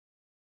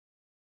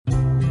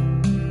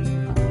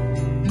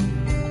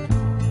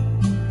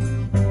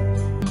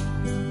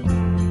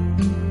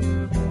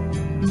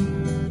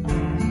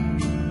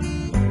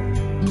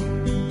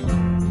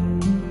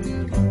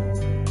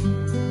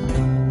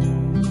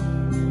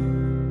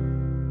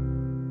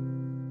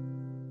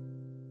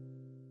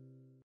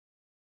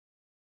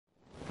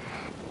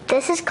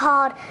This is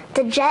called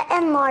the Jett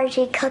and Larz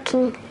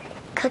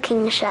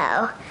cooking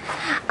show.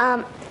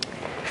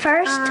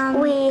 First,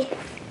 we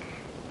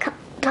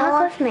talk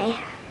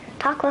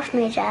with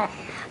me, Jett.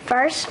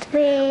 First,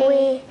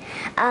 we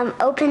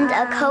opened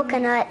a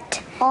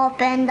coconut.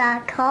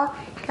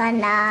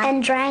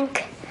 And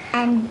drank.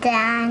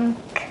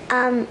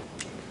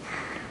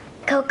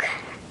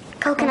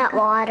 Coconut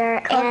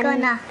water.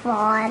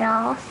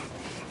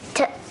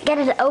 To get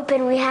it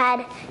open, we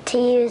had to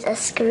use a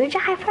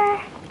screwdriver.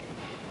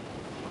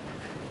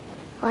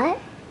 What?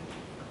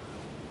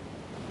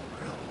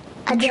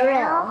 A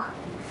drill.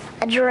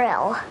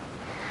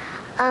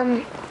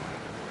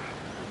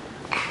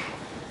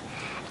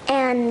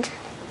 And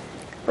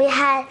we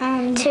had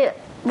to.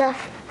 The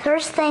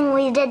first thing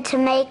we did to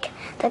make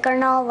the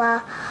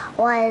granola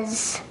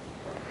was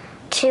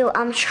to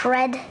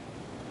shred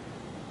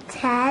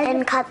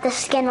and cut the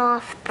skin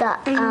off the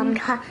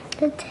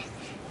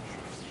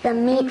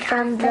meat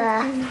from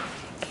the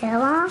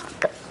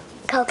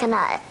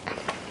coconut.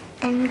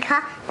 And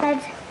cut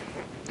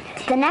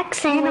the next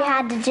thing we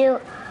had to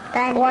do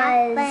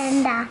was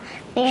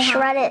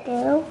shred it.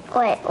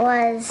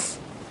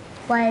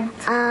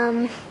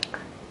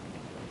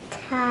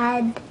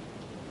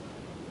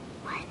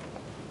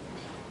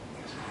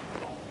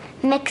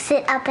 Mix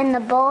it up in the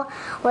bowl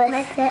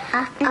with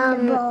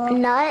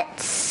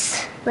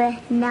nuts.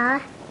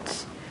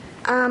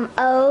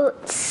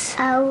 Oats.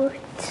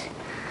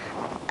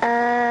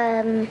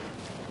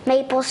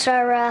 Maple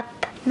syrup.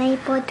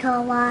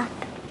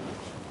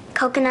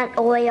 Coconut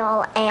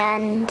oil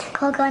and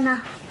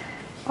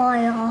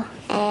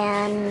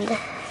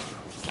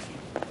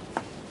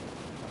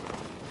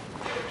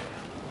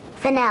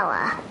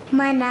vanilla.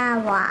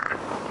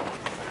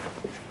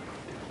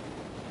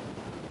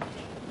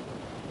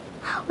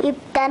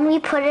 Then we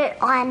put it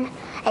on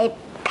a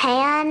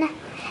pan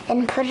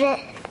and put it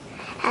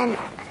in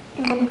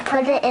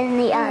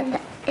the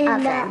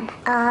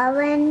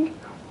oven.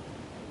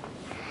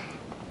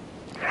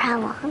 How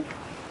long?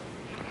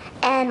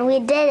 And we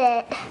did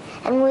it,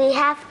 and we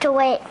have to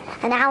wait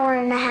an hour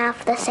and a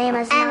half, the same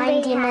as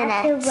 90 minutes.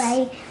 And we have to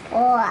wait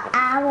for an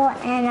hour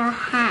and a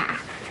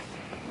half.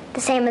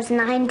 The same as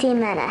 90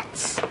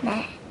 minutes.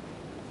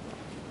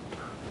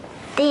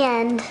 The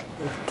end.